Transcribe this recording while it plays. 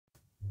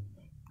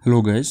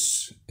Hello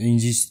guys, in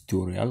this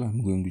tutorial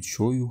I'm going to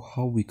show you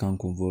how we can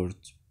convert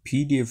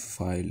PDF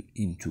file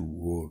into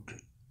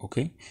Word,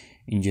 okay,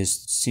 in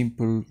just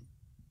simple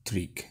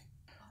trick.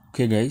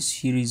 Okay guys,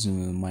 here is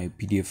my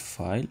PDF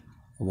file.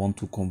 I want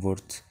to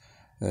convert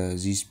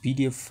this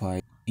PDF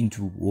file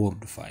into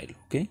Word file,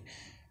 okay.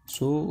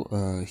 So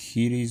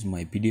here is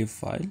my PDF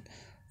file.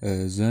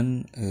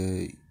 Then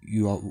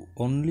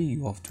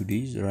you have to do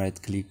is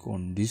right click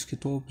on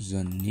desktop,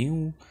 then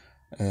new,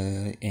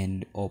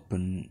 and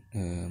open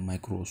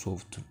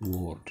Microsoft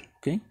Word,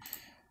 okay.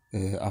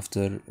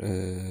 After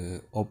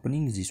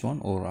opening this one,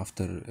 or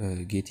after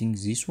getting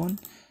this one,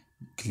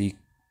 click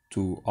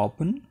to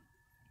open.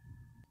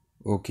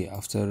 Okay,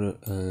 after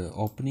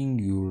opening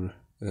your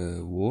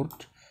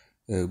Word,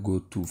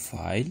 go to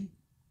file,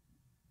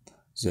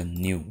 then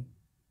new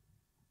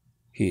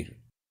here,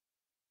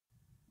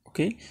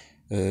 okay.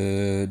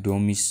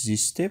 Don't miss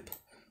this step.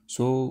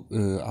 So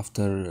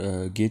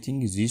after getting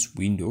this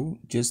window,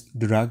 just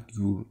drag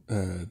your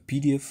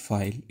PDF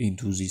file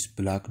into this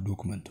black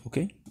document,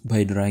 okay,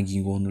 by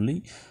dragging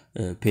only,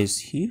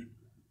 paste here.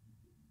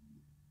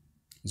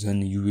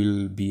 Then you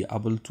will be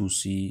able to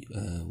see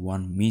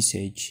one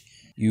message.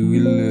 You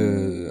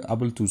will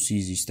able to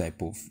see this type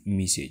of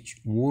message.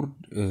 Word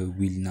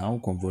will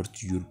now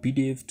convert your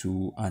PDF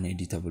to an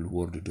editable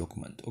Word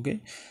document,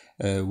 okay.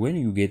 When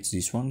you get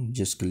this one,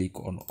 just click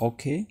on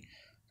OK.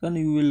 Then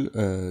you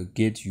will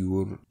get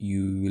your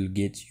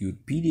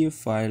PDF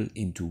file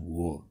into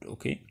Word,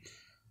 okay.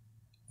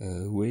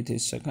 Wait a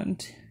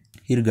second.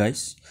 Here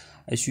guys,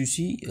 as you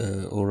see,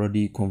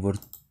 already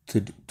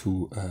converted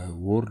to a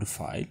Word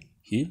file.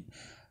 Here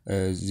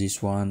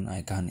this one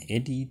I can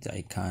edit,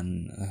 I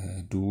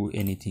can do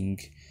anything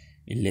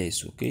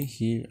less, okay.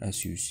 Here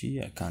as you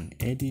see, I can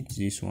edit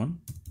this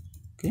one,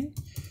 okay.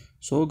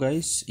 So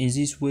guys, in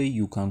this way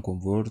you can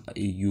convert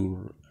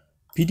your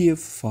PDF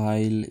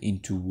file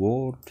into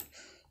Word.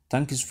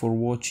 Thanks for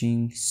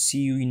watching. See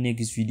you in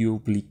next video.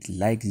 Please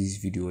like this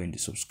video and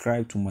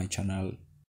subscribe to my channel.